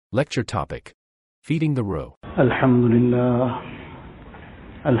Lecture topic: Feeding the Rooh. Alhamdulillah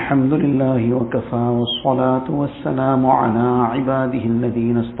wa kafa wa salatu wa salamu ala ibadihi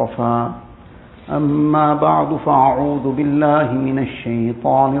alladhina istafa. Amma ba'du fa'a'udhu billahi minash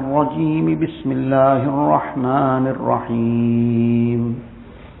shaytanir rajim. Bismillahir rahmanir rahim.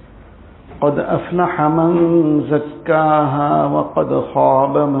 Qad aflaha man zakkaha wa qad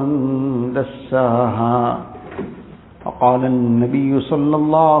khaba man dassaha. فقال النبي صلى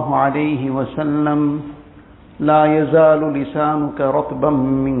الله عليه وسلم لا يزال لسانك رطبا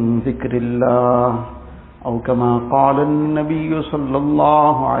من ذكر الله أو كما قال النبي صلى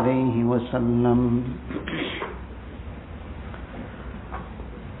الله عليه وسلم.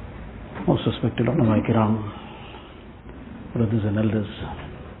 Most respected ulama kiram, brothers and elders,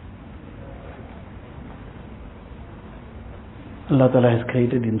 Allah Ta'ala has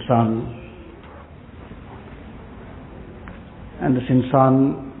created insan, and this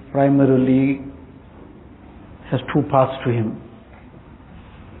insan primarily has two parts to him.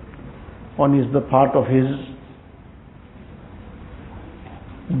 One is the part of his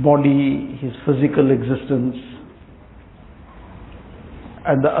body, his physical existence,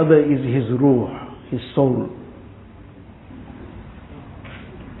 and the other is his ruh, his soul.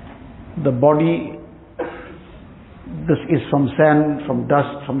 The body, this is from sand, from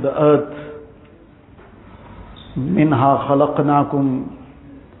dust, from the earth. Minha khalaqnakum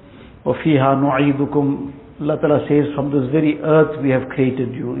wa fiha nu'idukum. Allah Ta'ala says, from this very earth we have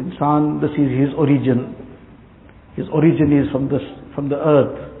created you. Insan, this is his origin. His origin is from the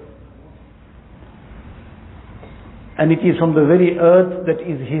earth. And it is from the very earth that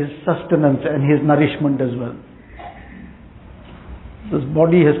is his sustenance and his nourishment as well. This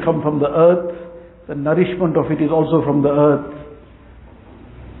body has come from the earth. The nourishment of it is also from the earth.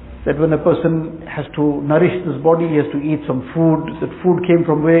 That when a person has to nourish this body, he has to eat some food. That food came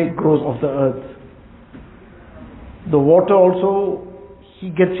from where? It grows off the earth. The water also,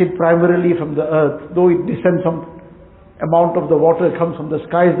 he gets it primarily from the earth. Though it descends, some amount of the water comes from the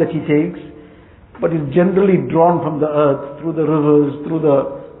skies that he takes, but it's generally drawn from the earth, through the rivers, through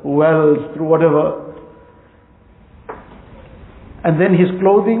the wells, through whatever. And then his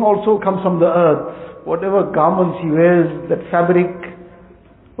clothing also comes from the earth. Whatever garments he wears, that fabric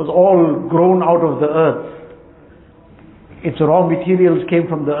was all grown out of the earth. Its raw materials came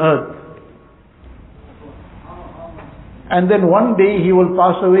from the earth. And then one day he will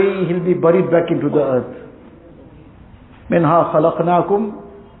pass away, he'll be buried back into the earth. Minha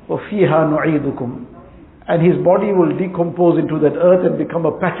khalaqnakum wa fiha nu'idukum. And his body will decompose into that earth and become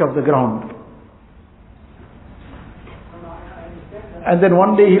a patch of the ground. And then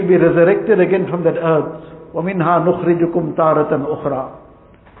one day he'll be resurrected again from that earth. وَمِنْهَا نُخْرِجُكُمْ تَارَةً أُخْرَى.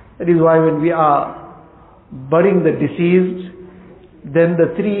 That is why when we are burying the deceased, then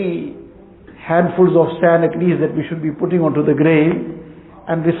the 3 handfuls of sand at least that we should be putting onto the grave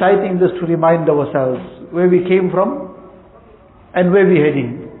and reciting this to remind ourselves where we came from and where we're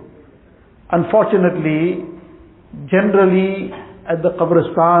heading. Unfortunately, generally at the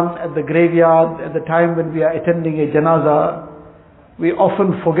qabristan, at the graveyard, at the time when we are attending a janazah, we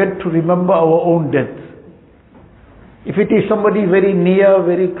often forget to remember our own death. If it is somebody very near,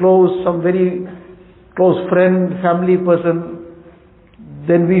 very close, some very close friend, family person,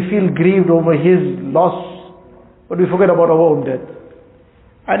 then we feel grieved over his loss, but we forget about our own death.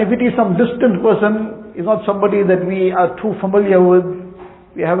 And if it is some distant person, it's not somebody that we are too familiar with,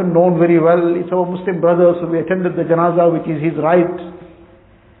 we haven't known very well, it's our Muslim brother, so we attended the janazah, which is his right.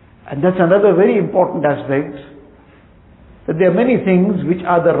 And that's another very important aspect, that there are many things which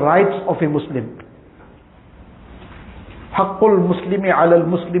are the rights of a Muslim. Haqqul Muslimi ala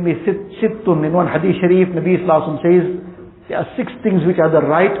al-Muslimi sittun. In one hadith sharif, Nabi Sallallahu Alaihi Wasallam says, there are 6 things which are the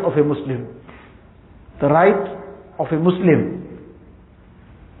right of a Muslim. The right of a Muslim.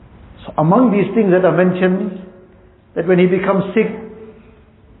 So among these things that are mentioned, that when he becomes sick,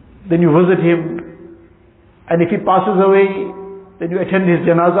 then you visit him. And if he passes away, then you attend his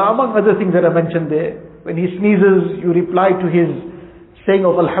janazah. Among other things that are mentioned there. When he sneezes, you reply to his saying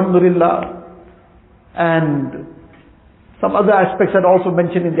of Alhamdulillah. And some other aspects are also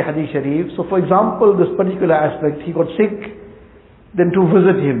mentioned in the Hadith Sharif. So for example, this particular aspect, he got sick, then to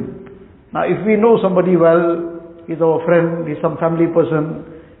visit him. Now if we know somebody well, he's our friend, he's some family person,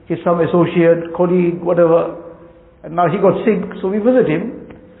 he's some associate, colleague, whatever, and now he got sick, so we visit him.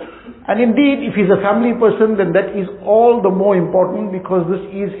 And indeed, if he's a family person, then that is all the more important, because this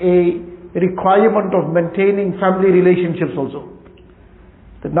is a requirement of maintaining family relationships also.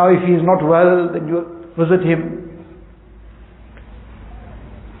 That now if he is not well, then you visit him.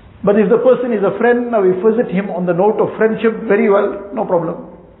 But if the person is a friend, now we visit him on the note of friendship, very well, no problem.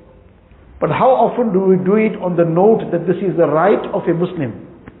 But how often do we do it on the note that this is the right of a Muslim?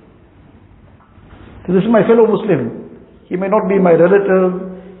 So this is my fellow Muslim. He may not be my relative,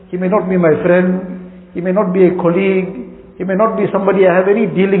 he may not be my friend, he may not be a colleague, he may not be somebody I have any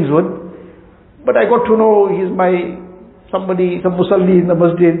dealings with, but I got to know he's somebody, some musalli in the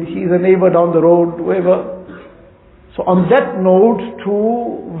masjid, he's a neighbor down the road, whoever. So on that note, to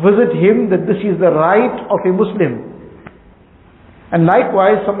visit him, that this is the right of a Muslim. And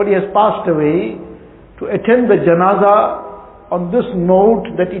likewise, somebody has passed away, to attend the janazah on this note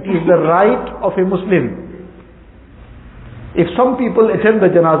that it is the right of a Muslim. If some people attend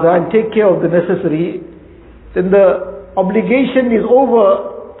the janazah and take care of the necessary, then the obligation is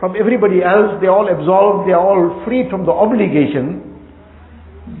over from everybody else. They are all absolved, they are all free from the obligation.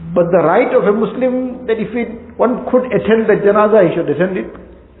 But the right of a Muslim, that if one could attend the janazah, he should attend it.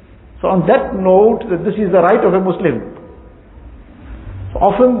 So on that note, that this is the right of a Muslim. So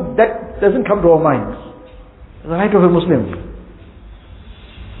often that doesn't come to our minds. The right of a Muslim.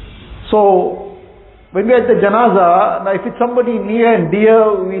 So when we are at the janazah, now if it's somebody near and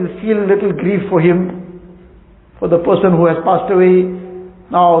dear, we'll feel a little grief for him, for the person who has passed away.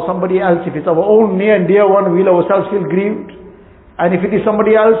 Now somebody else, if it's our own near and dear one, we'll ourselves feel grieved. And if it is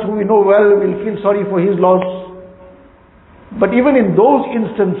somebody else who we know well, we'll feel sorry for his loss. But even in those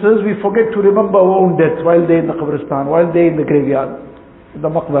instances, we forget to remember our own death while they're in the qabristan, while they're in the graveyard, in the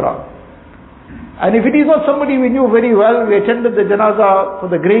maqbara. And if it is not somebody we knew very well, we attended the janazah for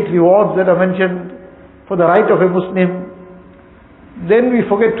the great rewards that are mentioned, for the right of a Muslim, then we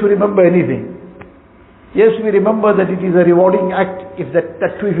forget to remember anything. Yes, we remember that it is a rewarding act, if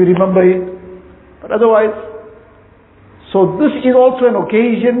that too, if we remember it. But otherwise, so this is also an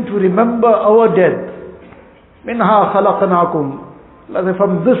occasion to remember our death. Minha khalaqnakum.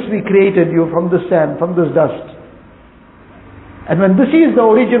 From this we created you, from this sand, from this dust. And when this is the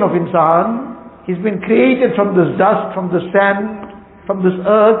origin of insan, he's been created from this dust, from this sand, from this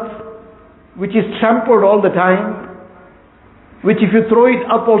earth, which is trampled all the time, which if you throw it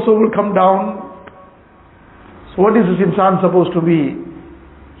up also will come down. So what is this insan supposed to be?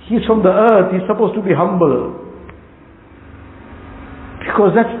 He's from the earth, he's supposed to be humble.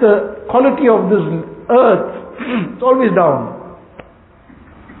 Because that's the quality of this earth. It's always down.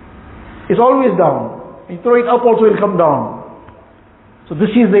 It's always down. You throw it up also it will come down. So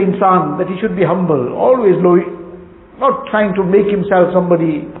this is the insan, that he should be humble, always low, not trying to make himself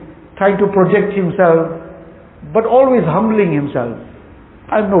somebody, trying to project himself, but always humbling himself.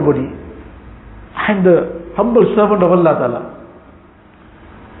 I'm nobody. I'm the humble servant of Allah Ta'ala.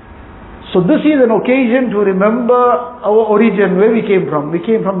 So this is an occasion to remember our origin, where we came from. We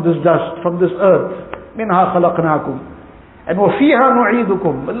came from this dust, from this earth. Minha khalaqnakum. And وَفِيهَا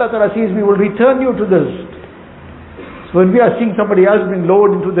نُعِيدُكُمْ. Allah Ta'ala says, we will return you to this. So when we are seeing somebody else being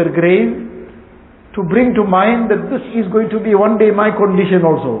lowered into their grave, to bring to mind that this is going to be one day my condition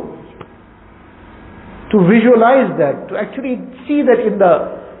also. To visualize that, to actually see that in the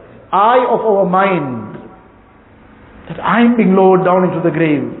eye of our mind, that I'm being lowered down into the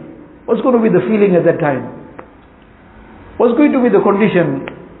grave. What's going to be the feeling at that time? What's going to be the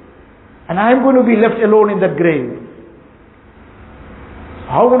condition? And I'm going to be left alone in that grave.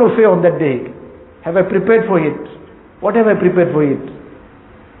 How am I going to fare on that day? Have I prepared for it? What have I prepared for it?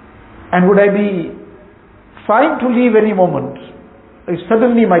 And would I be fine to leave any moment? If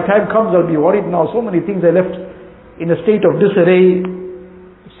suddenly my time comes, I'll be worried now. So many things I left in a state of disarray.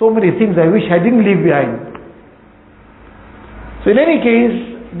 So many things I wish I didn't leave behind. So in any case,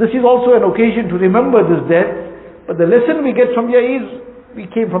 this is also an occasion to remember this death. But the lesson we get from here is, we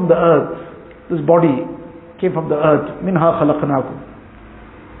came from the earth. This body came from the earth. Minha khalaqnakum.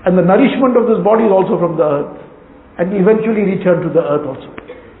 And the nourishment of this body is also from the earth. And we eventually return to the earth also.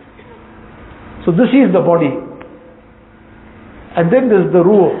 So this is the body. And then there's the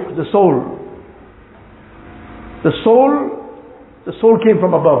ruh, the soul. The soul came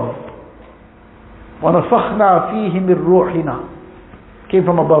from above. وَنَفَخْنَا فِيهِ مِنْ رُوحِنَا. Came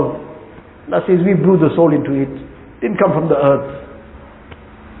from above. Allah says we blew the soul into it. Didn't come from the earth.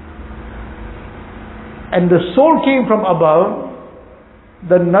 And the soul came from above.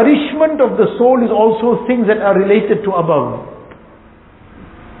 The nourishment of the soul is also things that are related to above.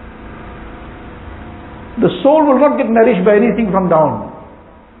 The soul will not get nourished by anything from down.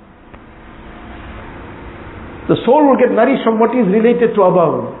 The soul will get nourished from what is related to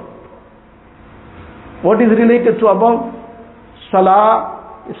above. What is related to above?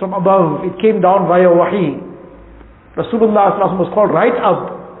 Salah is from above. It came down via wahi. Rasulullah was called right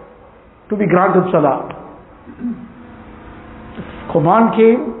up to be granted salah. Command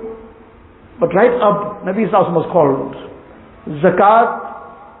came, but right up Nabi was called.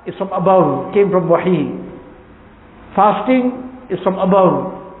 Zakat is from above, came from wahi. Fasting is from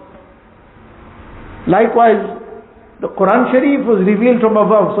above. Likewise, the Quran Sharif was revealed from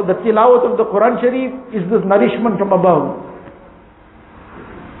above. So the tilawat of the Quran Sharif is this nourishment from above.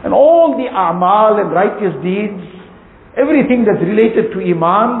 And all the a'mal and righteous deeds, everything that's related to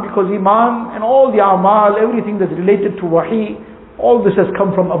Iman, because Iman and all the a'mal, everything that's related to wahi, all this has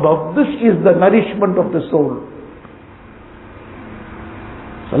come from above. This is the nourishment of the soul.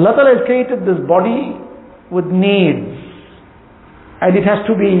 So Allah Ta'ala has created this body with needs. And it has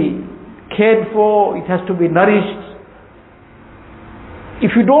to be cared for, it has to be nourished.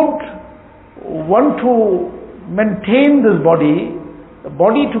 If you don't want to maintain this body, the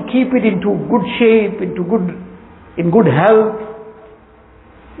body to keep it into good shape, in good health,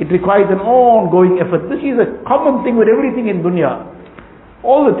 it requires an ongoing effort. This is a common thing with everything in dunya.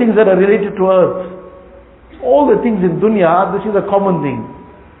 All the things that are related to earth, all the things in dunya, this is a common thing.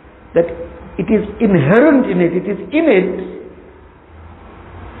 That it is inherent in it, it is in it,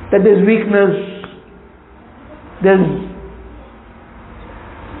 that there's weakness, there's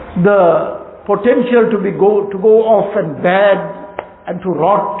the potential to go off and bad and to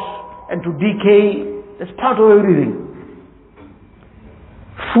rot and to decay. That's part of everything.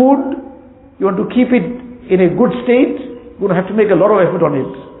 Food, you want to keep it in a good state, you're going to have to make a lot of effort on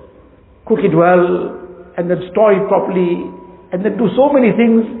it. Cook it well and then store it properly and then do so many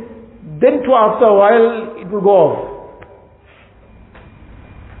things. Then after a while it will go off.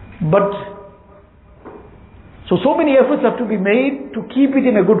 But so many efforts have to be made to keep it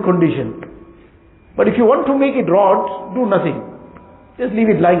in a good condition. But if you want to make it rot, do nothing. Just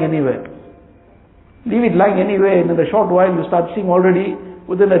leave it lying anywhere. Leave it lying anywhere, and in a short while you start seeing already,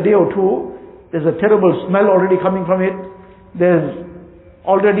 within a day or two, there's a terrible smell already coming from it. There's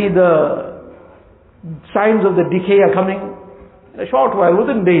already the signs of the decay are coming. In a short while,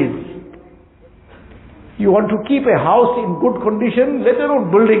 within days. You want to keep a house in good condition, let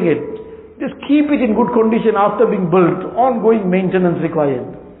alone building it. Just keep it in good condition after being built. Ongoing maintenance required.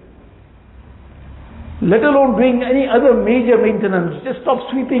 Let alone doing any other major maintenance. Just stop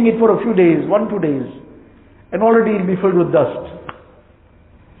sweeping it for a few days, 1-2 days. And already it'll be filled with dust.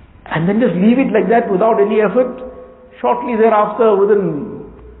 And then just leave it like that without any effort. Shortly thereafter, within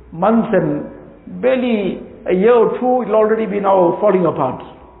months and barely a year or two, it'll already be now falling apart.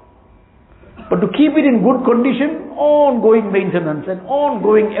 But to keep it in good condition, ongoing maintenance and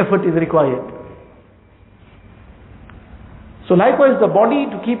ongoing effort is required. So likewise the body,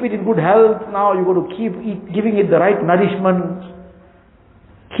 to keep it in good health, now you've got to keep giving it the right nourishment,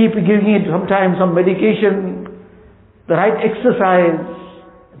 keep giving it sometimes some medication, the right exercise.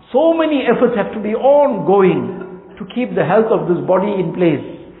 So many efforts have to be ongoing to keep the health of this body in place.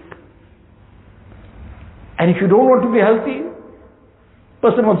 And if you don't want to be healthy,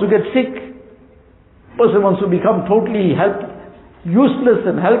 person wants to get sick, person wants to become totally useless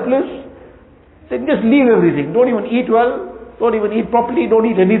and helpless, then just leave everything. Don't even eat well, don't even eat properly, don't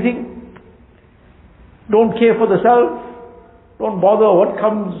eat anything. Don't care for the self, don't bother what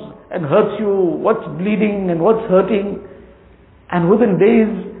comes and hurts you, what's bleeding and what's hurting. And within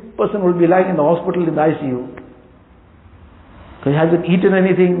days, person will be lying in the hospital in the ICU. So he hasn't eaten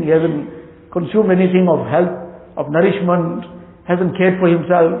anything, he hasn't consumed anything of health, of nourishment, hasn't cared for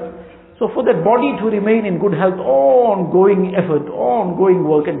himself. So for that body to remain in good health, ongoing effort, ongoing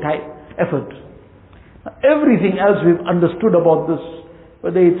work and effort. Now, everything else we've understood about this,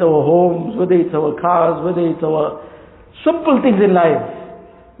 whether it's our homes, whether it's our cars, whether it's our simple things in life,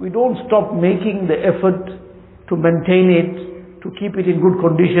 we don't stop making the effort to maintain it, to keep it in good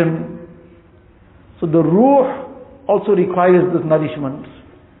condition. So the ruh also requires this nourishment.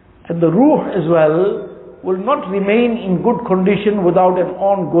 And the ruh as well will not remain in good condition without an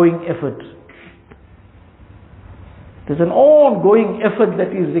ongoing effort. There's an ongoing effort that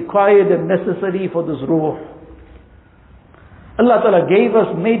is required and necessary for this ruh. Allah Ta'ala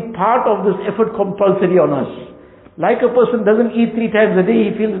made part of this effort compulsory on us. Like a person doesn't eat 3 times a day,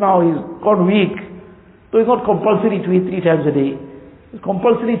 he feels now he's gone weak. So it's not compulsory to eat 3 times a day. It's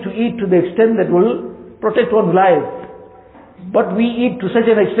compulsory to eat to the extent that will protect one's life. But we eat to such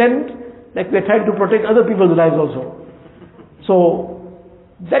an extent like we're trying to protect other people's lives also. So,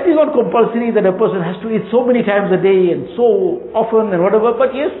 that is not compulsory that a person has to eat so many times a day and so often and whatever.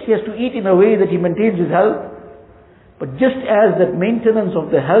 But yes, he has to eat in a way that he maintains his health. But just as that maintenance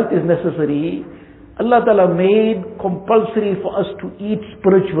of the health is necessary, Allah Ta'ala made compulsory for us to eat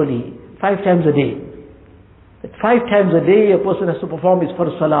spiritually 5 times a day. That 5 times a day a person has to perform his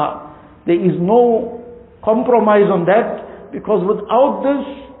first salah. There is no compromise on that, because without this,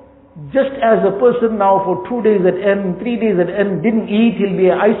 Just as a person now for 2 days at end, 3 days at end didn't eat, he'll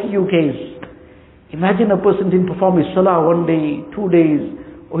be an ICU case. Imagine a person didn't perform his salah 1 day, 2 days,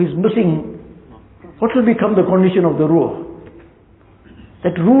 or he's missing. What will become the condition of the ruh?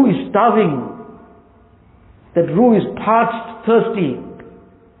 That ruh is starving. That ruh is parched, thirsty.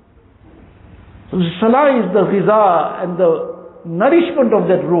 So salah is the ghiza and the nourishment of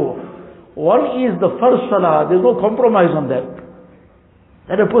that ruh. One is the first salah, there's no compromise on that.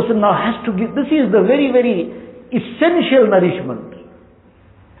 That a person now has to give, this is the very, very essential nourishment.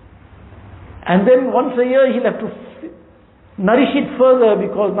 And then once a year he'll have to nourish it further,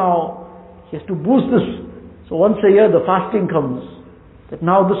 because now he has to boost this. So once a year the fasting comes. That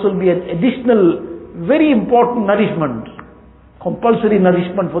now this will be an additional, very important nourishment, compulsory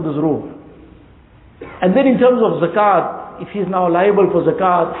nourishment for this ruh. And then in terms of zakat, if he is now liable for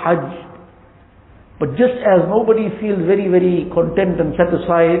zakat, hajj, but just as nobody feels very, very content and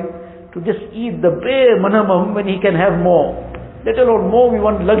satisfied to just eat the bare minimum when he can have more, let alone more, we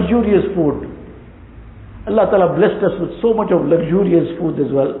want luxurious food. Allah Ta'ala blessed us with so much of luxurious food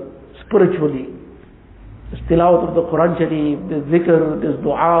as well, spiritually. There's tilawat of the Quran Sharif, there's zikr, there's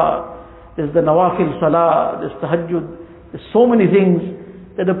dua, there's the nawafil salah, there's tahajjud, there's so many things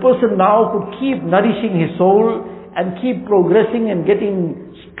that a person now could keep nourishing his soul and keep progressing and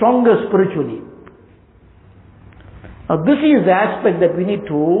getting stronger spiritually. Now this is the aspect that we need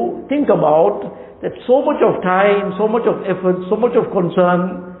to think about, that so much of time, so much of effort, so much of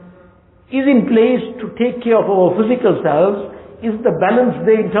concern is in place to take care of our physical selves. Is the balance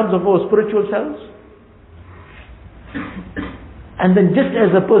there in terms of our spiritual selves? And then just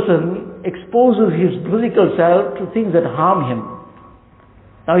as a person exposes his physical self to things that harm him.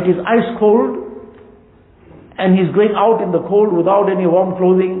 Now it is ice cold and he's going out in the cold without any warm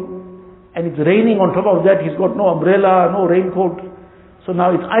clothing, and it's raining on top of that, he's got no umbrella, no raincoat. So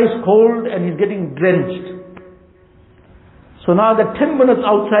now it's ice cold and he's getting drenched. So now that 10 minutes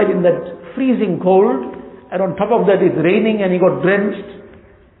outside in that freezing cold, and on top of that it's raining and he got drenched,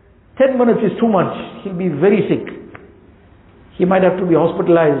 10 minutes is too much. He'll be very sick. He might have to be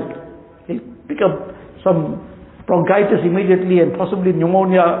hospitalized. He'll pick up some bronchitis immediately and possibly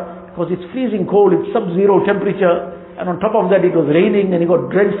pneumonia, because it's freezing cold, it's sub-zero temperature, and on top of that it was raining and he got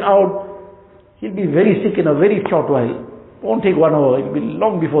drenched out. He'll be very sick in a very short while. Won't take 1 hour, it'll be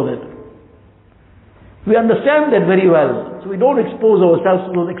long before that. We understand that very well. So we don't expose ourselves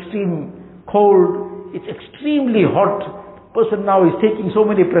to those extreme cold. It's extremely hot. Person now is taking so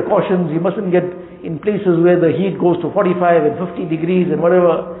many precautions. He mustn't get in places where the heat goes to 45 and 50 degrees and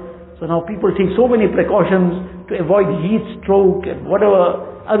whatever. So now people take so many precautions to avoid heat stroke and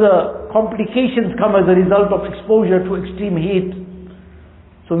whatever other complications come as a result of exposure to extreme heat.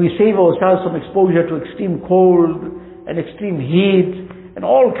 So we save ourselves from exposure to extreme cold and extreme heat and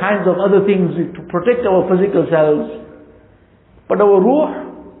all kinds of other things to protect our physical selves. But our ruh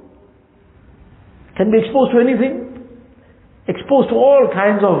can be exposed to anything, exposed to all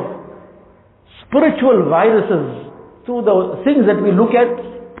kinds of spiritual viruses through the things that we look at,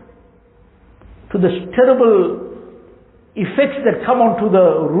 to the terrible effects that come onto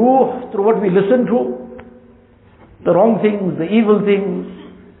the ruh through what we listen to, the wrong things, the evil things,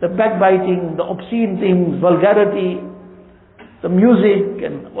 the backbiting, the obscene things, vulgarity, the music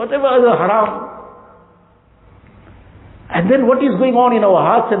and whatever other haram. And then what is going on in our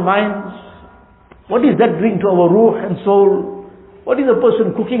hearts and minds? What is that doing to our ruh and soul? What is a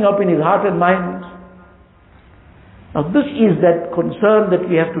person cooking up in his heart and mind? Now this is that concern that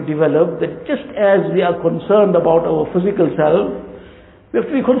we have to develop, that just as we are concerned about our physical self, we have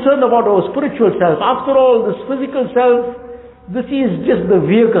to be concerned about our spiritual self. After all, this physical self, this is just the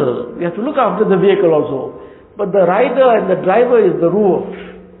vehicle. We have to look after the vehicle also. But the rider and the driver is the ruh.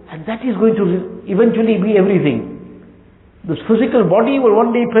 And that is going to eventually be everything. This physical body will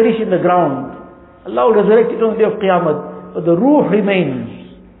one day perish in the ground. Allah will resurrect it on the day of Qiyamah. But the ruh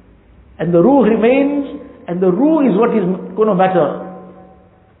remains. And the ruh remains, and the ruh is what is going to matter.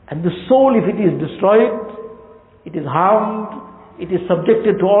 And the soul, if it is destroyed, it is harmed, it is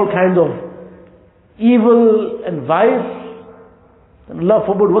subjected to all kinds of evil and vice, then Allah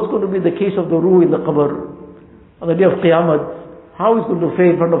forbid, what's going to be the case of the ruh in the qabr on the day of Qiyamah? How is it going to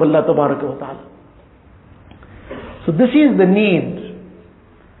fare in front of Allah Tabaraka wa Ta'ala? So this is the need.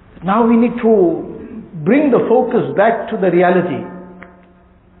 Now we need to bring the focus back to the reality.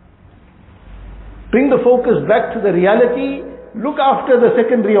 Bring the focus back to the reality. Look after the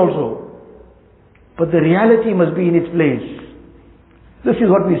secondary also. But the reality must be in its place. This is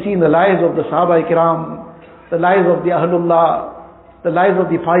what we see in the lives of the Sahaba Ikram, the lives of the Ahlullah, the lives of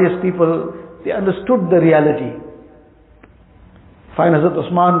the pious people. They understood the reality. Find Hazrat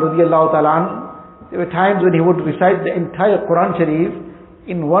Usman radiallahu ta'ala an, there were times when he would recite the entire Quran Sharif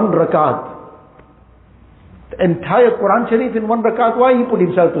in one rakat. The entire Quran Sharif in one rakat. Why he put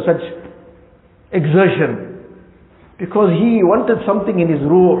himself to such exertion? Because he wanted something in his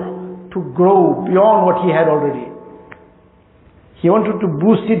ruh to grow beyond what he had already. He wanted to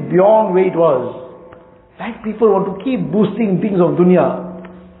boost it beyond where it was. Like people want to keep boosting things of dunya.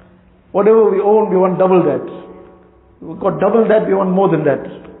 Whatever we own, we want double that. We've got double that, we want more than that.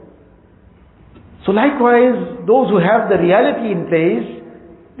 So likewise, those who have the reality in place,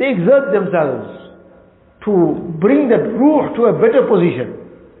 they exert themselves to bring that ruh to a better position.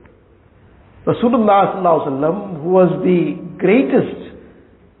 Rasulullah sallallahu alaihi wasallam, who was the greatest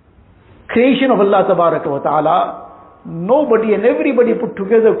creation of Allah tabaraka wa ta'ala, nobody and everybody put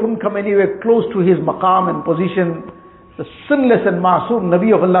together couldn't come anywhere close to his maqam and position, the sinless and ma'soom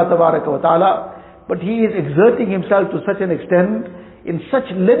Nabi of Allah tabaraka wa ta'ala. But he is exerting himself to such an extent, in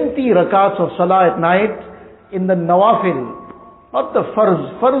such lengthy rakats of salah at night, in the nawafil, not the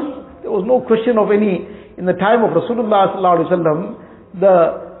farz. Farz, there was no question of any. In the time of Rasulullah sallallahu alaihi wasallam,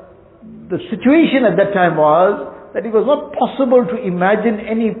 the situation at that time was that it was not possible to imagine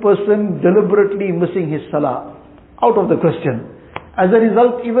any person deliberately missing his salah. Out of the question. As a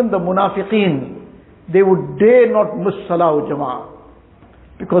result, even the munafiqeen, they would dare not miss salah with jama'ah.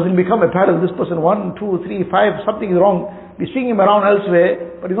 Because it will become apparent, this person 1, 2, 3, 5, something is wrong. We're seeing him around elsewhere,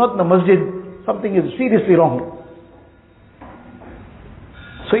 but he's not in the masjid. Something is seriously wrong.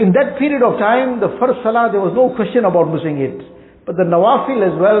 So in that period of time, the first salah, there was no question about missing it. But the nawafil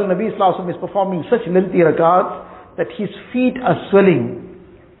as well, Nabi Sallallahu Alaihi Wasallam is performing such lengthy rakats that his feet are swelling.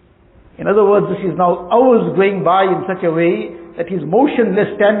 In other words, this is now hours going by in such a way that he's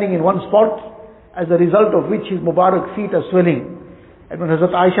motionless standing in one spot, as a result of which his Mubarak feet are swelling. And when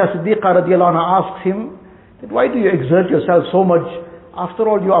Hazrat Aisha Siddiqa radiallahu anha asks him, that why do you exert yourself so much? After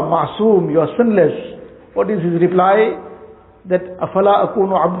all, you are ma'soom, you are sinless. What is his reply? That afala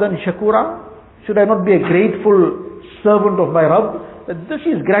akunu abdan shakura? Should I not be a grateful servant of my Rabb? That this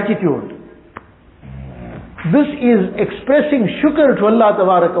is gratitude. This is expressing shukr to Allah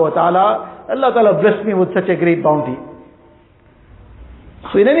tabaraka wa ta'ala. Allah ta'ala blessed me with such a great bounty.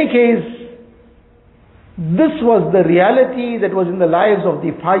 So in any case, this was the reality that was in the lives of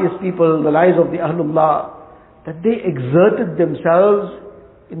the pious people, the lives of the Ahlullah, that they exerted themselves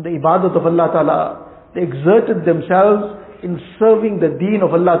in the ibadat of Allah ta'ala. They exerted themselves in serving the deen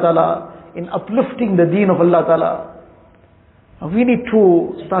of Allah ta'ala, in uplifting the deen of Allah ta'ala. We need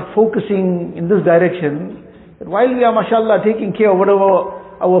to start focusing in this direction, that while we are mashallah taking care of whatever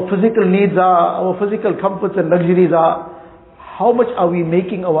our physical needs are, our physical comforts and luxuries are, how much are we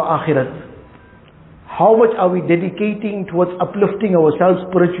making our akhirat? How much are we dedicating towards uplifting ourselves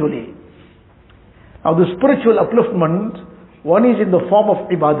spiritually? Now the spiritual upliftment, one is in the form of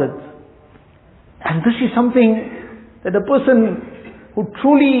ibadat. And this is something that a person who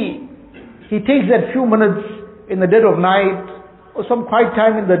truly, he takes that few minutes in the dead of night, or some quiet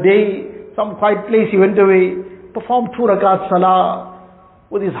time in the day, some quiet place he went away, perform 2 rakat salah,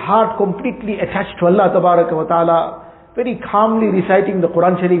 with his heart completely attached to Allah tabaraka wa ta'ala, very calmly reciting the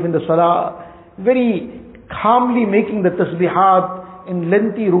Quran Sharif in the salah, very calmly making the tasbihat in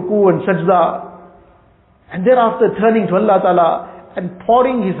lengthy ruku and sajda, and thereafter turning to Allah ta'ala and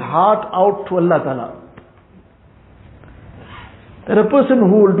pouring his heart out to Allah ta'ala. That a person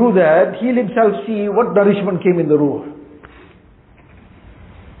who will do that, he'll himself see what nourishment came in the ruh.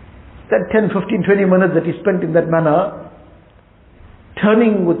 That 10, 15, 20 minutes that he spent in that manner,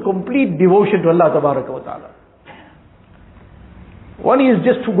 turning with complete devotion to Allah tabaraka wa ta'ala. One is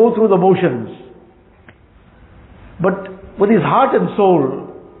just to go through the motions, but with his heart and soul,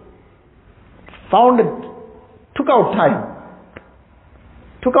 found it, took out time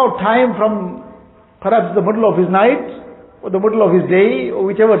from perhaps the middle of his night, or the middle of his day, or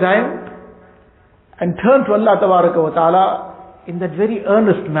whichever time, and turned to Allah tabaraka wa ta'ala in that very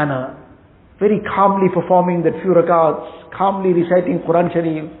earnest manner, very calmly performing that few rakats, calmly reciting Quran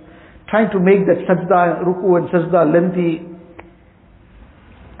Sharif, trying to make that sajda, ruku and sajda lengthy,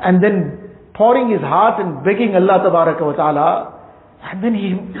 and then pouring his heart and begging Allah tabaraka wa ta'ala, and then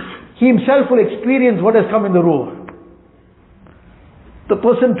he himself will experience what has come in the ruh. The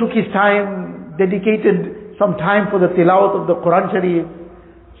person took his time, dedicated some time for the tilawat of the Quran Sharif,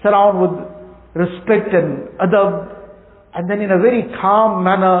 surrounded with respect and adab, and then in a very calm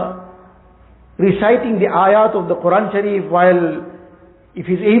manner, reciting the ayat of the Quran Sharif, while if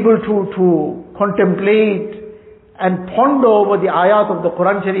he's able to contemplate and ponder over the ayat of the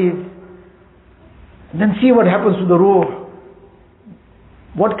Quran Sharif, then see what happens to the ruh.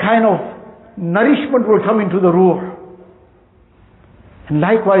 What kind of nourishment will come into the ruh. And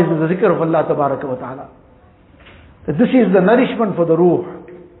likewise is the zikr of Allah Tabaraka wa Ta'ala. That this is the nourishment for the ruh.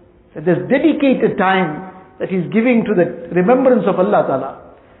 That there's dedicated time that is giving to the remembrance of Allah Ta'ala.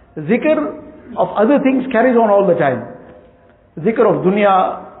 The zikr of other things carries on all the time. The zikr of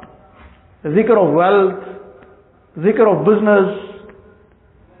dunya, the zikr of wealth, zikr of business,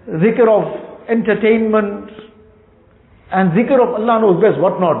 zikr of entertainment, and zikr of Allah knows best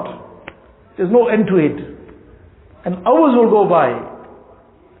what not. There's no end to it. And hours will go by.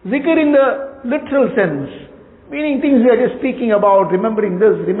 Zikr in the literal sense, meaning things we are just speaking about, remembering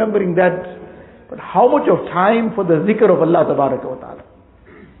this, remembering that. But how much of time for the zikr of Allah Tabaraka wa Ta'ala?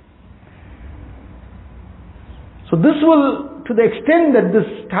 So this will, to the extent that this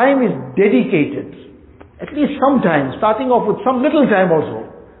time is dedicated, at least some time, starting off with some little time also,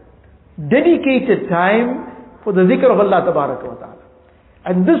 dedicated time for the zikr of Allah Tabaraka wa Ta'ala.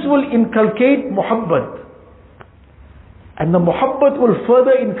 And this will inculcate muhabbat. And the muhabbat will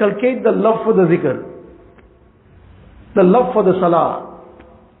further inculcate the love for the zikr, the love for the salah,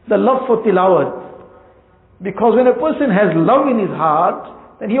 the love for tilawat. Because when a person has love in his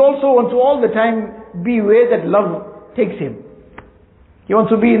heart, then he also wants to all the time be where that love takes him. He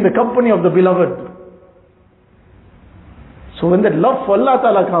wants to be in the company of the beloved. So when that love for Allah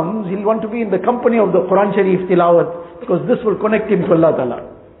Ta'ala comes, he'll want to be in the company of the Quran Sharif tilawat, because this will connect him to Allah Ta'ala.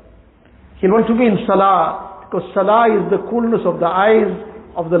 He'll want to be in salah, because salah is the coolness of the eyes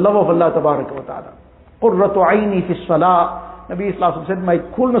of the love of Allah Tabaraka wa Ta'ala. قُرَّةُ عَيْنِي فِي الصَّلَاةِ Nabi Islam said, my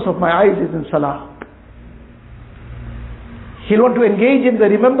coolness of my eyes is in salah. He'll want to engage in the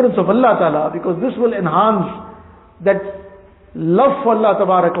remembrance of Allah Ta'ala, because this will enhance that love for Allah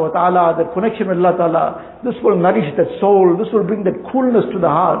Tabaraka wa Ta'ala, that connection with Allah Ta'ala. This will nourish that soul. This will bring that coolness to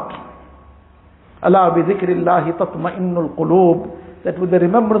the heart. Allah bi dhikrillahi tatma'innul qulub. That with the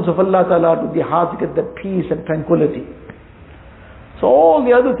remembrance of Allah Ta'ala, the hearts get that peace and tranquility. So all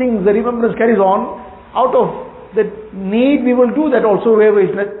the other things, the remembrance carries on. Out of that need, we will do that also wherever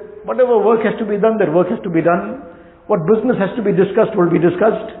it's not. Whatever work has to be done, that work has to be done. What business has to be discussed will be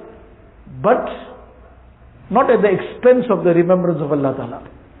discussed. But not at the expense of the remembrance of Allah Ta'ala.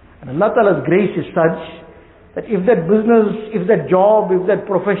 And Allah Ta'ala's grace is such that if that business, if that job, if that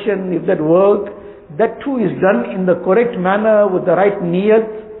profession, if that work, that too is done in the correct manner with the right niyat,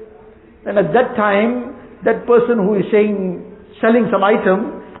 then at that time, that person who is selling some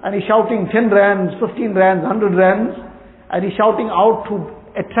item, and he's shouting 10 rands, 15 rands, 100 rands, and he's shouting out to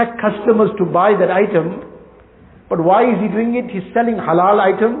attract customers to buy that item. But why is he doing it? He's selling halal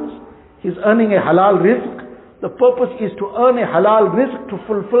items, he's earning a halal rizq. The purpose is to earn a halal rizq to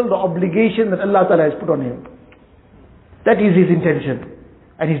fulfill the obligation that Allah Ta'ala has put on him. That is his intention.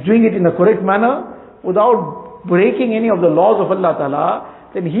 And he's doing it in a correct manner, without breaking any of the laws of Allah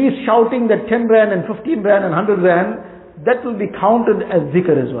Ta'ala. Then he is shouting that 10 rand and 15 rand and 100 rand, that will be counted as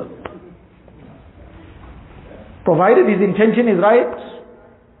zikr as well. Provided his intention is right,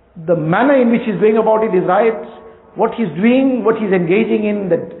 the manner in which he's going about it is right, what he's doing, what he's engaging in,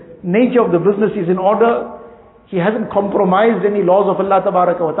 the nature of the business is in order, he hasn't compromised any laws of Allah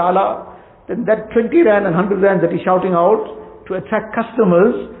Tabaraka wa Ta'ala, then that 20 rand and 100 rand that he's shouting out to attract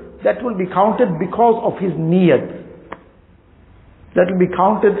customers, that will be counted because of his niyat. That will be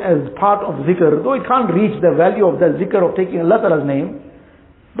counted as part of zikr, though it can't reach the value of the zikr of taking Allah Ta'ala's name,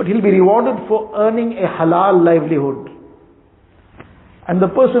 but he'll be rewarded for earning a halal livelihood. And the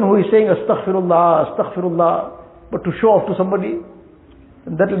person who is saying astaghfirullah, astaghfirullah, but to show off to somebody,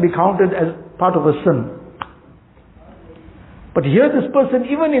 that will be counted as part of a sin. But here this person,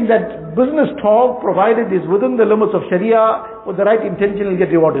 even in that business talk, provided is within the limits of Sharia, with the right intention, will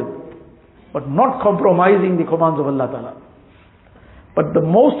get rewarded. But not compromising the commands of Allah Ta'ala. But the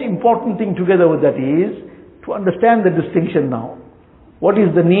most important thing together with that is to understand the distinction now. What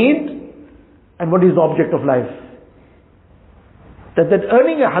is the need and what is the object of life? That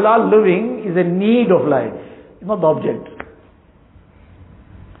earning a halal living is a need of life, not the object.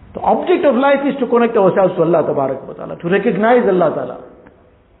 The object of life is to connect ourselves to Allah Ta'ala, to recognize Allah Ta'ala.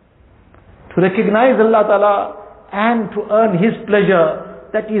 To recognize Allah Ta'ala and to earn His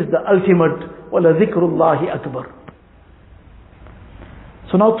pleasure, that is the ultimate. وَلَذِكْرُ اللَّهِ أَكْبَرُ.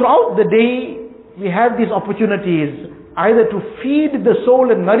 So now throughout the day, we have these opportunities, either to feed the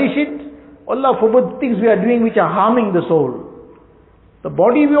soul and nourish it, Allah forbid things we are doing which are harming the soul. The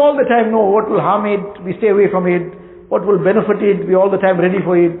body, we all the time know what will harm it, we stay away from it. What will benefit it, we all the time ready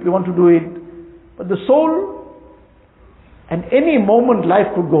for it, we want to do it. But the soul, and any moment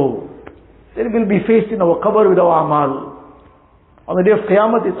life could go. Then we will be faced in our qabr with our amal. On the day of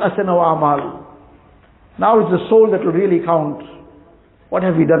Qiyamah, it's us and our amal. Now it's the soul that will really count. What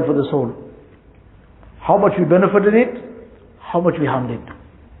have we done for the soul? How much we benefited it? how much we harmed it.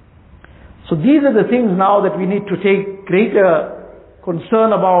 So these are the things now that we need to take greater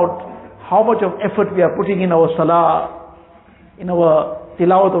concern about, how much of effort we are putting in our salah, in our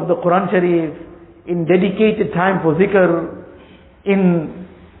tilawat of the Quran Sharif, in dedicated time for zikr, in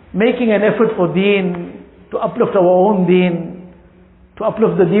making an effort for deen, to uplift our own deen, to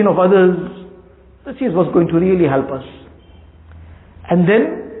uplift the deen of others. This is what's going to really help us. And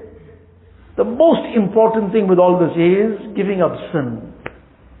then, the most important thing with all this is giving up sin.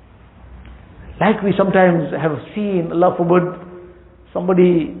 Like we sometimes have seen, Allah forbid,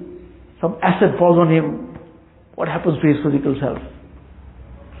 somebody, some acid falls on him, what happens to his physical self?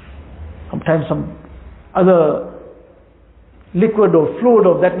 Sometimes some other liquid or fluid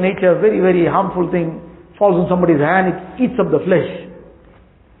of that nature, very, very harmful thing, falls on somebody's hand, it eats up the flesh.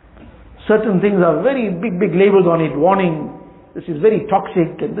 Certain things are very big, big labels on it, warning, this is very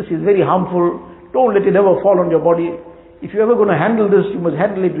toxic and this is very harmful, don't let it ever fall on your body. If you're ever going to handle this, you must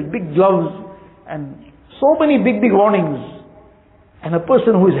handle it with big gloves and so many big, big warnings. And a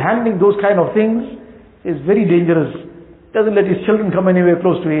person who is handling those kind of things is very dangerous. Doesn't let his children come anywhere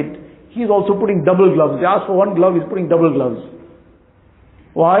close to it. He is also putting double gloves. They ask for one glove, he's putting double gloves.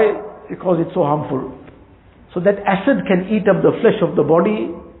 Why? Because it's so harmful. So that acid can eat up the flesh of the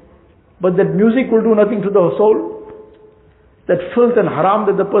body, but that music will do nothing to the soul. That filth and haram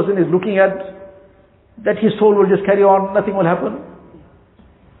that the person is looking at, that his soul will just carry on, nothing will happen.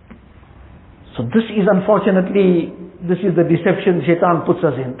 So this is unfortunately, this is the deception Shaitan puts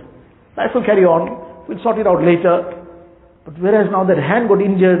us in. Life will carry on, we'll sort it out later. But whereas now that hand got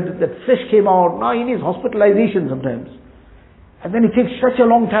injured, that flesh came out, now he needs hospitalization sometimes. And then it takes such a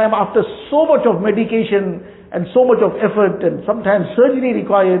long time after so much of medication and so much of effort and sometimes surgery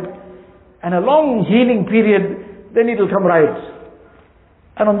required and a long healing period, then it will come right.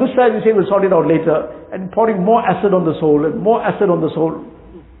 And on this side we say we'll sort it out later, and pouring more acid on the soul and more acid on the soul.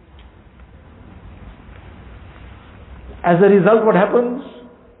 As a result, what happens?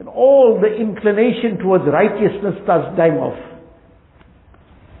 And all the inclination towards righteousness starts dying off.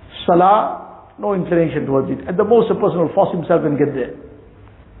 Salah, no inclination towards it. At the most, a person will force himself and get there.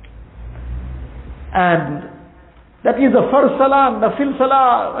 And that is the first salah, nafil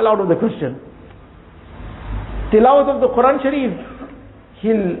salah, well, out of the question. Tilawat of the Quran Sharif,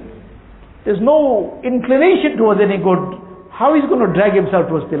 there's no inclination towards any good. How is he going to drag himself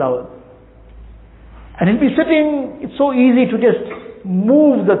towards tilawat? And he'll be sitting, it's so easy to just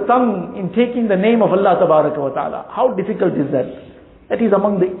move the tongue in taking the name of Allah Tabaraka wa Ta'ala. How difficult is that? That is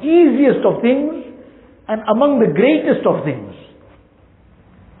among the easiest of things and among the greatest of things.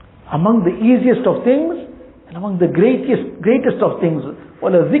 Among the easiest of things and among the greatest of things.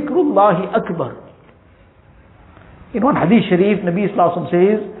 وَلَا ذِكْرُ اللَّهِ أَكْبَرُ. In one hadith sharif, Nabi Sallallahu Alaihi Wasallam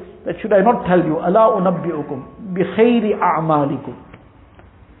says that should I not tell you, أَلَا أُنَبِّئُكُمْ بِخَيْرِ أَعْمَالِكُمْ,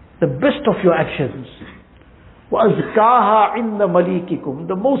 the best of your actions, وَأَزْكَاهَا عِنْدَ مَلِيكِكُمْ,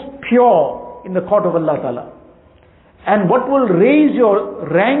 the most pure in the court of Allah Ta'ala, and what will raise your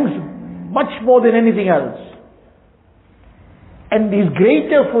ranks much more than anything else, and is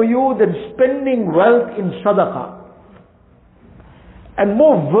greater for you than spending wealth in sadaqah, and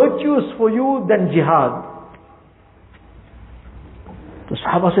more virtuous for you than jihad. The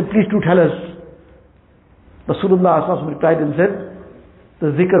Sahaba said, please do tell us. Rasulullah ﷺ replied and said, the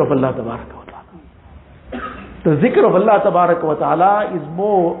zikr of Allah Tabaraka wa Ta'ala. The zikr of Allah Tabaraka wa Ta'ala is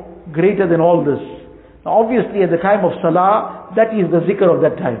more greater than all this. Now obviously at the time of salah, that is the zikr of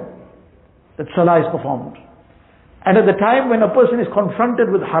that time, that salah is performed. And at the time when a person is confronted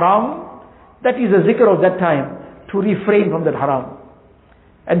with haram, that is the zikr of that time, to refrain from that haram.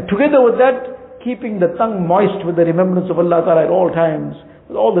 And together with that, keeping the tongue moist with the remembrance of Allah Ta'ala at all times,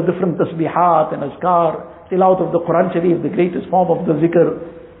 with all the different tasbihat and azkar, tilawat of the Quran Sharif, the greatest form of the zikr.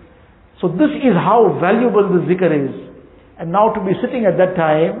 So this is how valuable the zikr is. And now to be sitting at that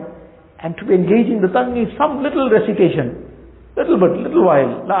time, and to be engaging the tongue is some little recitation, little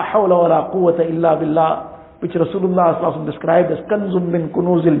while. La hawla wa la quwwata illa billah, which Rasulullah ﷺ described as kanzum min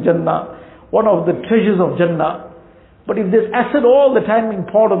kunuzil jannah, one of the treasures of Jannah. But if there's acid all the time being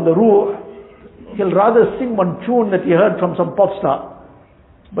poured on the ruh, he'll rather sing one tune that he heard from some pop star,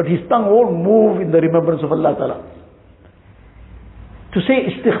 but his tongue won't move in the remembrance of Allah Ta'ala. To say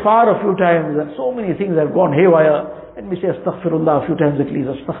istighfar a few times, and so many things have gone haywire, let me say astaghfirullah a few times at least,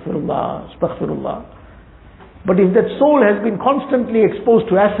 astaghfirullah, astaghfirullah. But if that soul has been constantly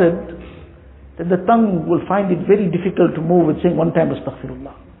exposed to acid, then the tongue will find it very difficult to move with saying one time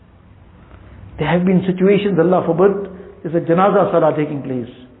astaghfirullah. There have been situations, Allah forbid, there's a janazah salah taking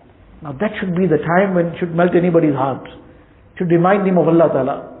place. Now that should be the time when it should melt anybody's heart, should remind him of Allah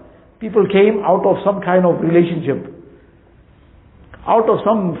Ta'ala. People came out of some kind of relationship,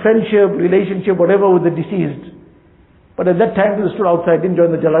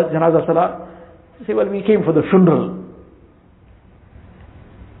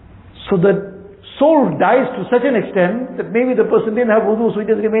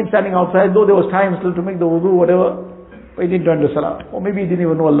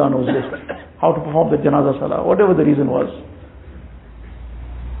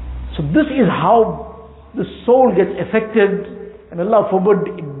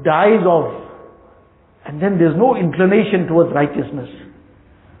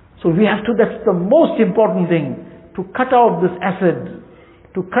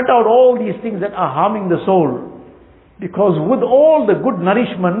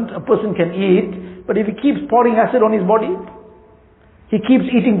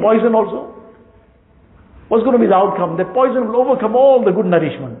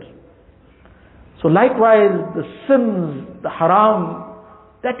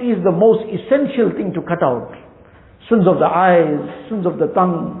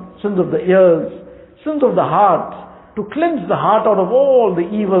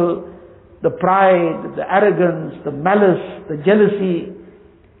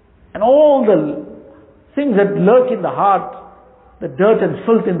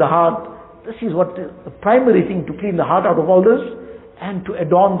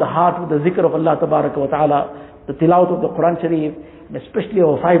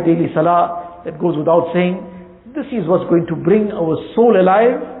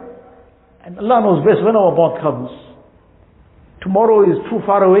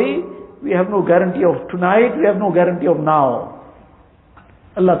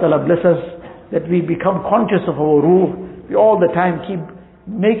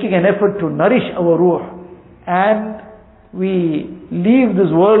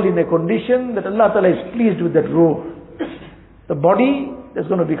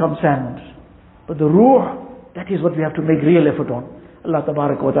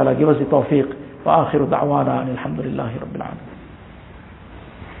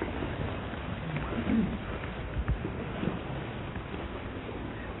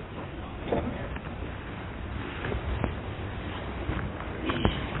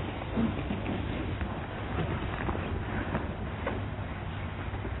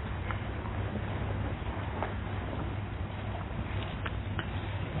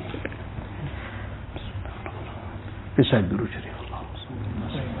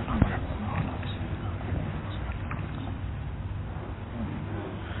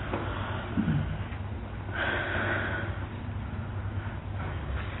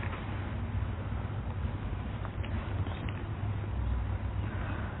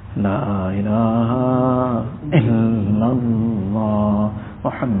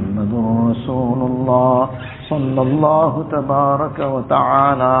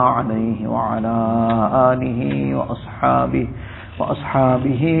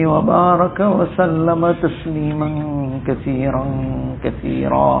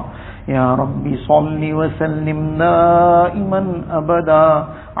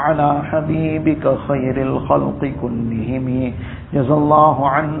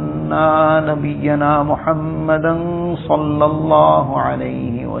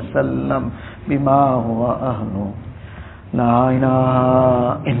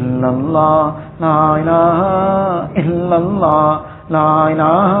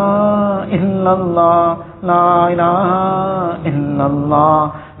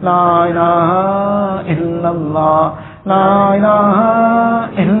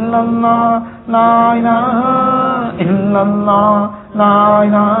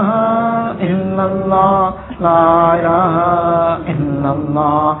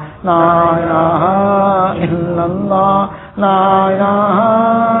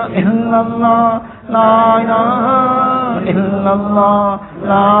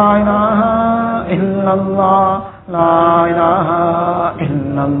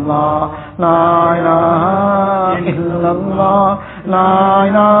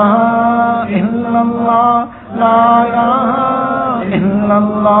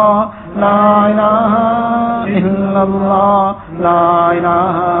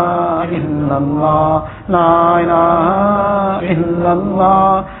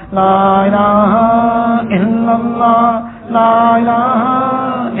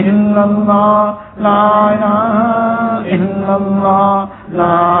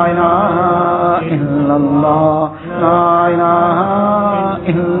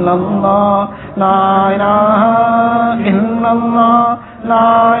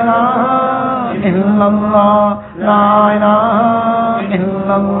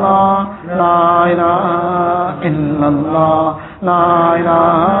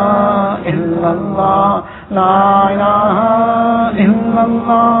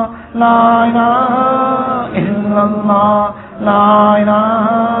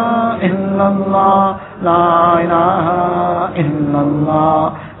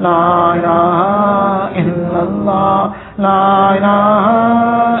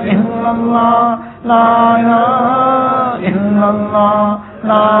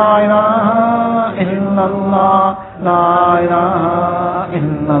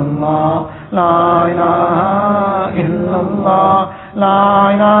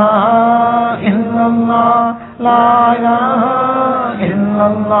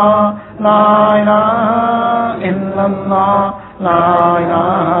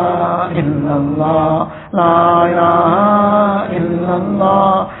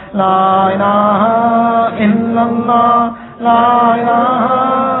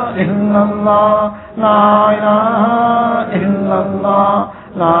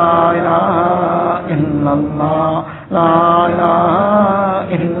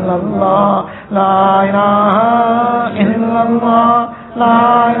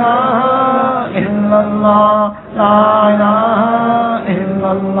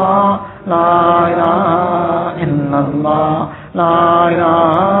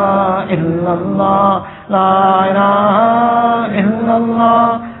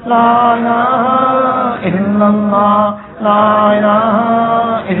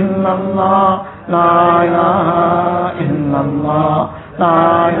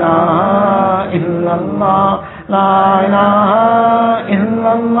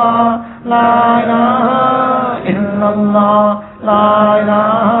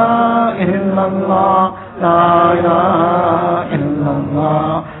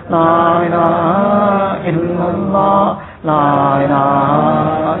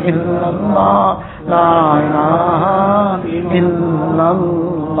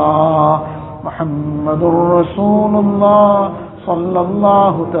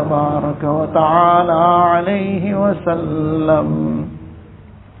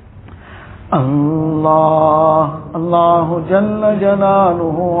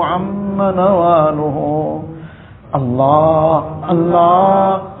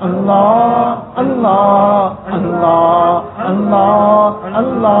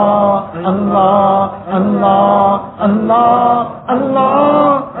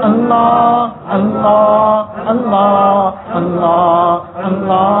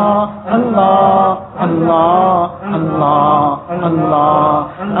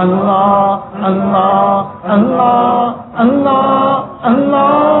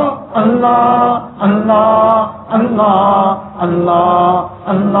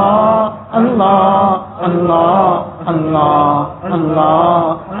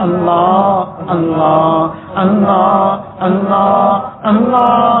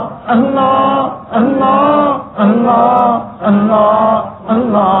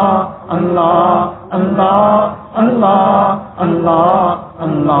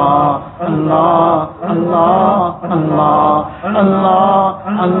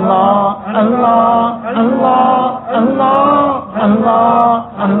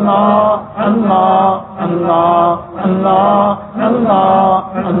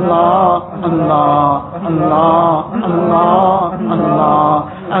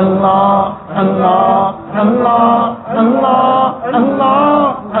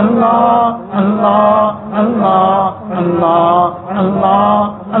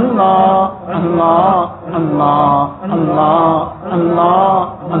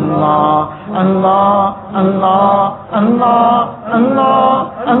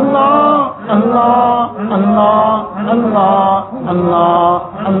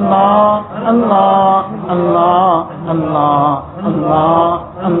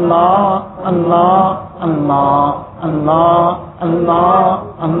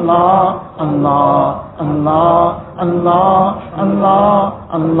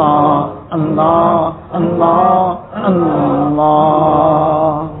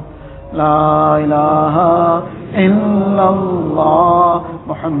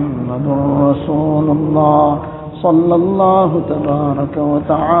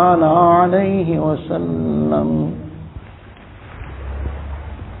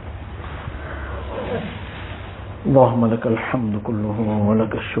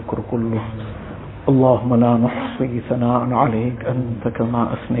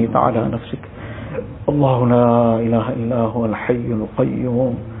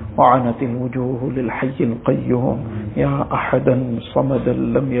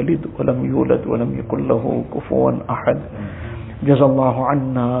 جزا الله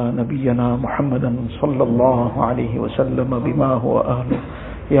عنا نبينا محمدا صلى الله عليه وسلم بما هو أهله.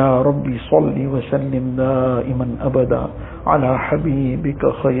 يا ربي صل وسلم دائما أبدا على حبيبك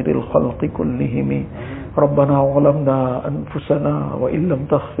خير الخلق كلهم. ربنا ظلمنا أنفسنا وإن لم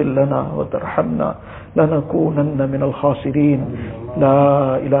تغفر لنا وترحمنا لنكونن من الخاسرين.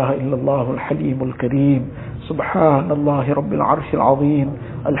 لا إله إلا الله الحليم الكريم. سبحان الله رب العرش العظيم.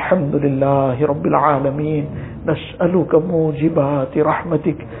 الحمد لله رب العالمين. نسألك موجبات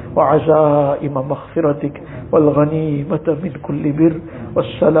رحمتك وعزائم مغفرتك والغنيمة من كل بر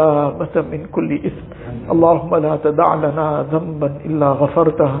والسلامة من كل إثم. اللهم لا تدع لنا ذنبا إلا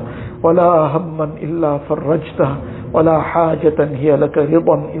غفرته ولا هما إلا فرجته ولا حاجة هي لك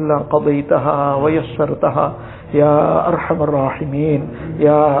رضا إلا قضيتها ويسرتها. يا أرحم الراحمين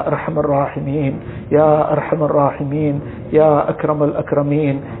يا أرحم الراحمين يا أرحم الراحمين يا أكرم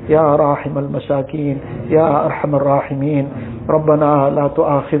الأكرمين يا راحم المساكين يا أرحم الراحمين. ربنا لا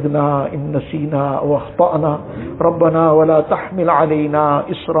تؤاخذنا إن نسينا أو أخطأنا. ربنا ولا تحمل علينا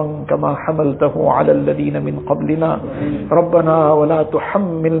إصرا كما حملته على الذين من قبلنا. ربنا ولا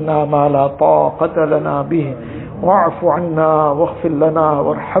تحملنا ما لا طاقة لنا به. واعف عنا واغفر لنا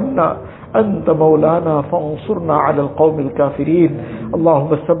وارحمنا. أنت مولانا فانصرنا على القوم الكافرين.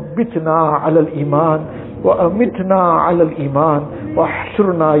 اللهم ثبتنا على الإيمان وأمتنا على الإيمان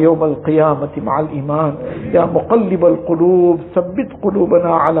واحشرنا يوم القيامة مع الإيمان. يا مقلب القلوب ثبت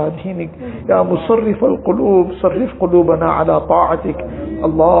قلوبنا على دينك. يا مصرف القلوب صرف قلوبنا على طاعتك.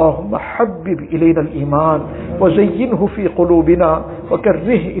 اللهم حبب إلينا الإيمان وزينه في قلوبنا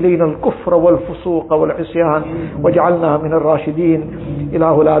وكره إلينا الكفر والفسوق والعصيان واجعلنا من الراشدين.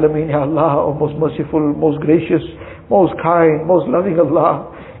 إله العالمين يا Allah, O most merciful, most gracious, most kind, most loving Allah.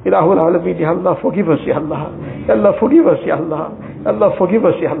 Ilahul Alameen, Ya Allah, forgive us, Ya Allah. Ya Allah, forgive us, Ya Allah. Ya Allah, forgive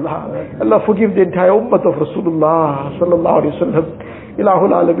us, Ya Allah. Ya Allah, forgive the entire ummah of Rasulullah sallallahu alaihi wasallam.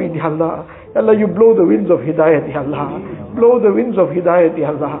 Ilahul Alameen, Ya Allah. Ya Allah, you blow the winds of hidayat, Ya Allah. Blow the winds of hidayat, Ya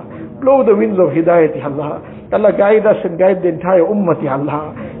Allah. Blow the winds of hidayat, Ya Allah. Ya Allah, guide us and guide the entire ummah, Ya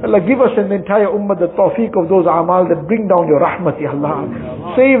Allah. Ya Allah, give us and the entire ummah the tawfiq of those amal that bring down your rahmat, Ya Allah.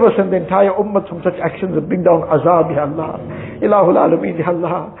 Save us and the entire ummah from such actions that bring down azab, Ya Allah. Ilahul Alameen, Ya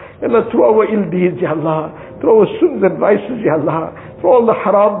Allah. Ya Allah, through our ill deeds, Ya Allah, through our sins and vices, Ya Allah, through all the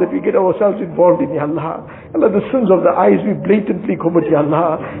haram that we get ourselves involved in, Ya Allah. Ya Allah, the sins of the eyes we blatantly commit, Ya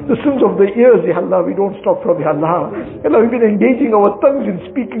Allah. The sins of the ears, Ya Allah, we don't stop from, Ya Allah. Ya Allah, we've been engaging our tongues in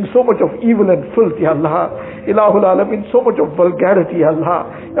speaking so much of evil and filth, Ya Allah. Ilahul Alameen, so much of vulgarity, Ya Allah.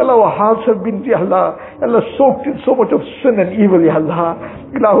 Ya Allah, our hearts have been, Ya Allah, Ya Allah, soaked in so much of sin and evil, Ya Allah.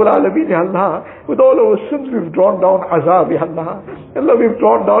 Ilahul Alameen, Ya Allah, with all our sins we've drawn down azab, Ya Allah. Ya Allah, we've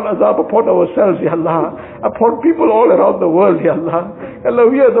drawn down azab upon ourselves, Ya Allah, upon people all around the world, Ya Allah. Ya Allah,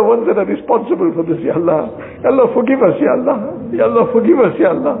 we are the ones that are responsible for this, Ya Allah. Ya Allah, forgive us, Ya Allah. Ya Allah, forgive us, Ya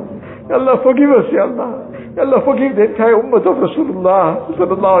Allah. Ya Allah, forgive us, Ya Allah. Ya Allah, forgive the entire ummah of Rasulullah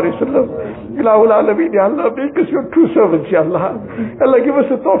sallallahu alaihi wasallam. Ilahul Alameen, Ya Allah, make us your true servants, Ya Allah. Ya Allah, give us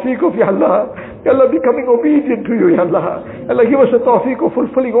the tawfiq of, Ya Allah. Ya Allah, becoming obedient to you, Ya Allah. Ya Allah, give us the tawfiq of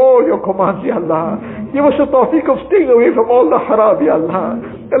fulfilling all your commands, Ya Allah. Give us the tawfiq of staying away from all the haram, Ya Allah.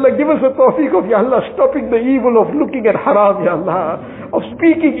 Ya Allah, give us the tawfiq of, Ya Allah, stopping the evil of looking at haram, Ya Allah, of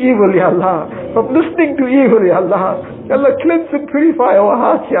speaking evil, Ya Allah, from listening to evil, Ya Allah. Ya Allah, cleanse and purify our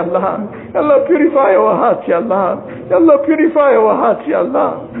hearts, Ya Allah. Ya Allah, purify our hearts, Ya Allah. Ya Allah, purify our hearts, Ya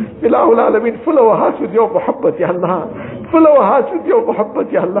Allah. Ilahul Alameen, fill our hearts with your muhabbat, Ya Allah. Fill our hearts with your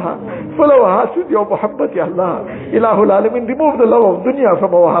muhabbat, Ya Allah. Fill our hearts with your muhabbat, Ya Allah. Ilahul Alameen, remove the love of dunya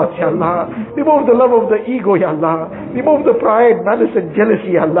from our hearts, Ya Allah. Remove the love of the ego, Ya Allah. Remove the pride, malice and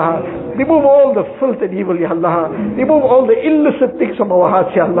jealousy, Ya Allah. Remove all the filth and evil, Ya Allah. Remove all the illicit things from our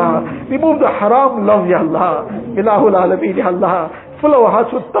hearts, Ya Allah. Remove the haram love, Ya Allah. Ilahul Alameen, Ya Allah. Fill our hearts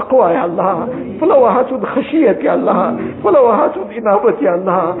with taqwa, Ya Allah. Fill our hearts with khashiyat, Ya Allah. Fill our hearts with inabat, Ya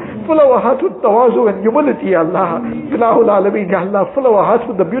Allah. Fill our hearts with tawazu and humility, Ya Allah. Ilahul Alameen, Ya Allah. Fill our hearts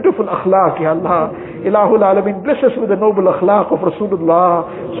with the beautiful akhlaq, Ya Allah. Ilahul Alameen, bless us with the noble akhlaq of Rasulullah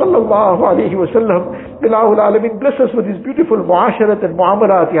sallallahu alayhi wa sallam. Ilahul Alameen, bless us with his beautiful muasharat and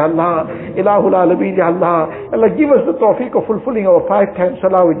muamalat, Ya Allah. Ilahul Alameen, Ya Allah. Allah, give us the tawfiq of fulfilling our 5 times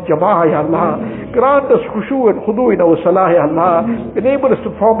salah with jama'ah, Ya Allah. Grant us khushu and khudu in our salah, Ya Allah. Enable us to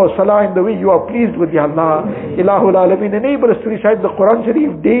perform our salah in the way you are pleased with, Ya Allah. Ilahul Alameen, enable us to recite the Quran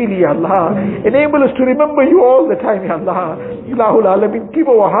Sharif daily, Ya Allah. Enable us to remember you all the time, Ya Allah. Ilahul Alameen, keep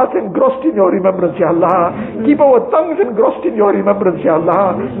our hearts engrossed in your remembrance, Ya Allah. Keep our tongues engrossed in your remembrance, Ya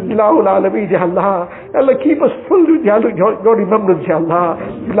Allah. Ilahul Alameen, Ya Allah. Allah, keep us full with your remembrance, Ya Allah.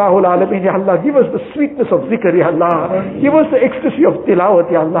 Ilahul Alameen, Ya Allah. Give us the sweetness of zikr, Ya Allah. Give us the ecstasy of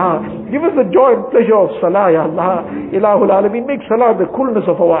tilawat, Ya Allah. Give us the joy and pleasure of salah, Ya Allah. Ilahul Alameen, make salah the coolness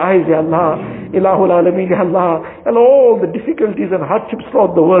of our eyes, Ya Allah. Ilahul Alameen, Ya Allah. And all the difficulties and hardships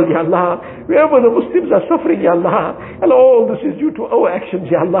throughout the world, Ya Allah. Wherever the Muslims are suffering, Ya Allah. And all this is due to our actions,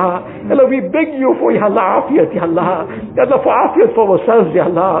 Ya Allah. Ya Allah, we beg you for, Ya Allah, afiyat, Ya Allah. Ya Allah, for afiyat for ourselves,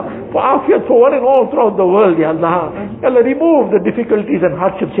 Ya Allah. For afiyat for one and all throughout the world, Ya Allah. Ya Allah, remove the difficulties and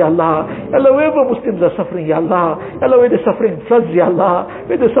hardships, Ya Allah. Ya Allah, wherever Muslims are suffering, Ya Allah. Ya Allah, where they're suffering floods, Ya Allah.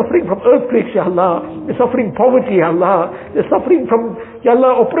 Where they're suffering from earthquakes, Ya Allah. They're suffering poverty, Ya Allah. They're suffering from, Ya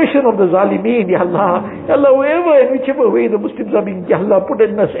Allah, oppression of the Zalimeen, Ya Allah. Ya Allah, wherever and whichever way the Muslims are being, Ya Allah, put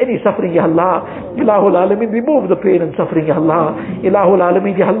in us any suffering, Ya Allah. Ilahul Alameen, remove the pain and suffering, Ya Allah. Ilahul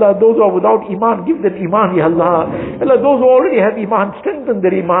Alameen, Ya Allah, those who are without Iman, give them Iman, Ya Allah. Ya Allah, those who already have Iman, strengthen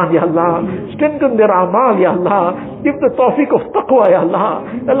their Iman, Ya Allah. Strengthen their Amal, Ya Allah. Give the tawfiq of taqwa, Ya Allah.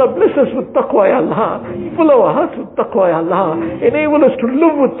 Ya Allah, bless us with taqwa, Ya Allah. Fill our hearts with taqwa, Ya Allah. Enable us to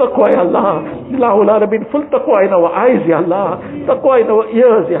live with taqwa, Ya Allah. Ilahul Alameen, full taqwa in our eyes, Ya Allah. Taqwa in our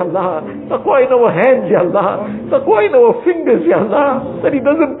ears, Ya Allah. Taqwa in our hands, Ya Allah. Taqwa in our fingers, Ya Allah. That He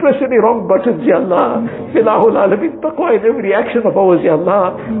doesn't press any wrong buttons, Ya Allah. Ilahul Alameen, taqwa in every action of ours, Ya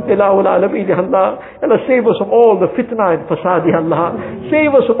Allah. Ilahul Alameen, Ya Allah. Allah, save us from all the fitna and fasad, Ya Allah.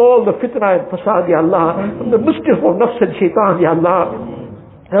 Save us from all the fitna and fasad, Ya Allah. From the mischief of nafs and shaitan, Ya Allah.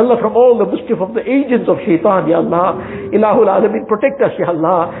 Ya Allah, from all the mischief of the agents of shaitan, Ya Allah. Ilahul Alameen, protect us, Ya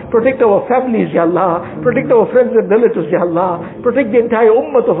Allah. Protect our families, Ya Allah. Protect our friends and relatives, Ya Allah. Protect the entire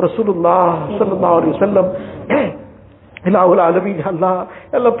ummah of Rasulullah sallallahu alaihi wasallam. Ilahul Alameen, Ya Allah.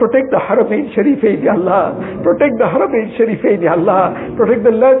 Allah, protect the Haramain Sharifain, Ya Allah. Protect the Haramain Sharifain, Ya Allah. Protect the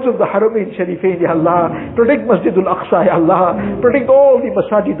lands of the Haramain Sharifain, Ya Allah. Protect Masjidul Aqsa, Ya Allah. Protect all the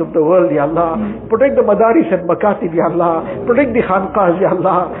masajid of the world, Ya Allah. Protect the madaris and makatib, Ya Allah. Protect the khanqahs, Ya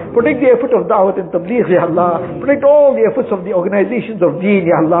Allah. Protect the effort of da'wat and tabligh, Ya Allah. Protect all the efforts of the organizations of deen,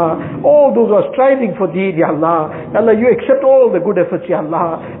 Ya Allah. All those who are striving for deen, Ya Allah. Ya Allah, you accept all the good efforts, Ya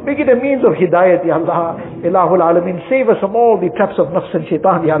Allah. Make it a means of hidayat, Ya Allah. Ilahul Alameen, save us from all the traps of nafs and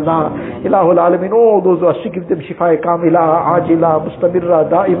shaitan, Ya Allah. Ilahul Alameen, all those who are sick, give them shifa kamila, ajila, mustamirra,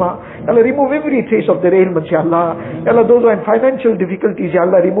 daima. Ya Allah, remove every trace of their ailments, Ya Allah. Ya Allah, those who are in financial difficulties, Ya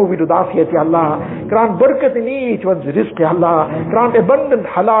Allah, remove it with afiyat, Ya Allah. Grant barakat in each one's rizq, Ya Allah. Grant abundant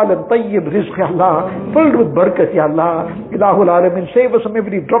halal and tayyib rizq, Ya Allah. Filled with barakat, Ya Allah. Ilahul Alameen, save us from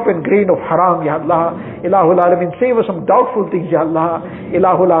every drop and grain of haram, Ya Allah. Ilahul Alameen, save us from doubtful things, Ya Allah.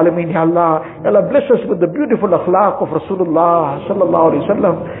 Ilahul Alameen, Ya Allah. Ya Allah, bless us with the beautiful akhlaq of Rasulullah sallallahu alaihi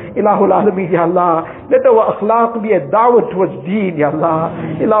wasallam. Ilahul Alameen, Ya Allah. Let our akhlaq be a da'wah towards deen, Ya Allah.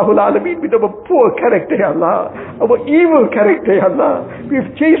 Ilahul Alameen, with our poor character, Ya Allah. Our evil character, Ya Allah.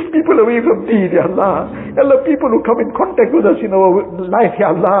 We've chased people away from deen, Ya Allah. Ya Allah, people who come in contact with us in our life,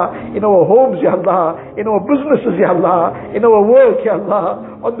 Ya Allah. In our homes, Ya Allah. In our businesses, Ya Allah. In our work, Ya Allah.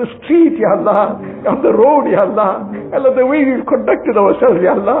 On the street, Ya Allah. On the road, Ya Allah. Ya Allah, the way we've conducted ourselves,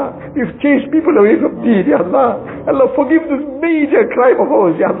 Ya Allah. We've chased people away from deen, Ya Allah. Allah, forgive this major crime of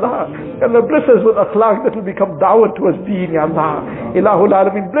ours, Ya Allah. Allah, bless us with akhlaq that will become da'wah towards deen, Ya Allah. Ilahul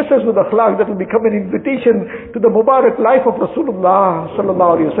Alameen, bless us with akhlaq that will become an invitation to the Mubarak life of Rasulullah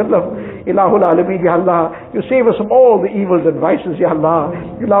sallallahu alaihi wasallam. Ilahul Alameen, Ya Allah. You save us from all the evils and vices, Ya Allah.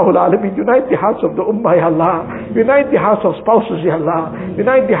 Ilahul Alameen, unite the hearts of the ummah, Ya Allah. Unite the hearts of spouses, Ya Allah.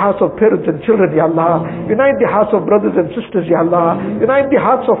 Unite the hearts of parents and children, Ya Allah. Unite the hearts of brothers and sisters, Ya Allah. Unite the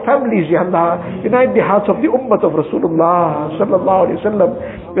hearts of families, Ya Allah. Unite the hearts of the ummah of Rasulullah sallallahu alaihi wasallam.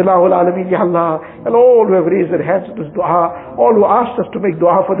 Ilahul Alameen, Ya Allah. And all who have raised their hands to this dua, all who asked us to make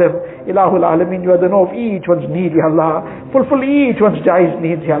dua for them, Ilahul Alameen, you are the know of each one's need, Ya Allah. Fulfill each one's jaiz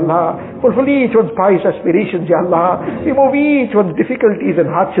needs, Ya Allah. Fulfill each one's pious aspirations, Ya Allah. Remove each one's difficulties and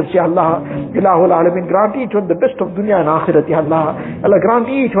hardships, Ya Allah. Ilahul Alameen, grant each one the best of dunya and akhirat, Ya Allah. Allah, grant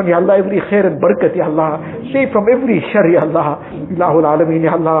each one, Ya Allah, every khair and barakat, Ya Allah. Save from every shar, Ya Allah. Ilahul Alameen,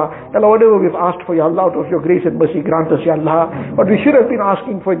 Ya Allah. Allah, whatever we've asked for, Ya Allah, out of your grace and mercy, grant us, Ya Allah. What we should have been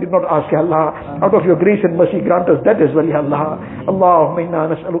asking for, did not ask, Ya Allah. Out of your grace and mercy, grant us that as well, Ya Allah. Allahumma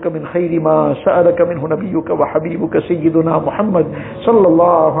inna nas'aluka min khayri ma sa'alaka minhu nabiyyuka wa habibuka sayyiduna Muhammad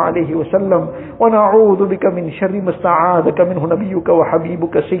sallallahu alayhi wa sallam. Wa na'udhu bika min sharri ma sta'adaka minhu nabiyyuka wa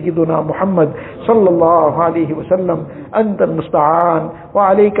habibuka sayyiduna Muhammad sallallahu alayhi wa sallam. Anta al-musta'an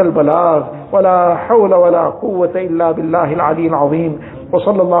wa alayka al-balagh wa la hawla wa la quwwata illa billahi al-ali al-azim.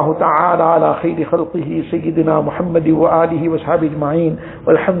 وصلى الله تعالى على خير خلقه سيدنا محمد وآله وصحبه أجمعين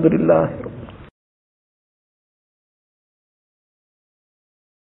والحمد لله رب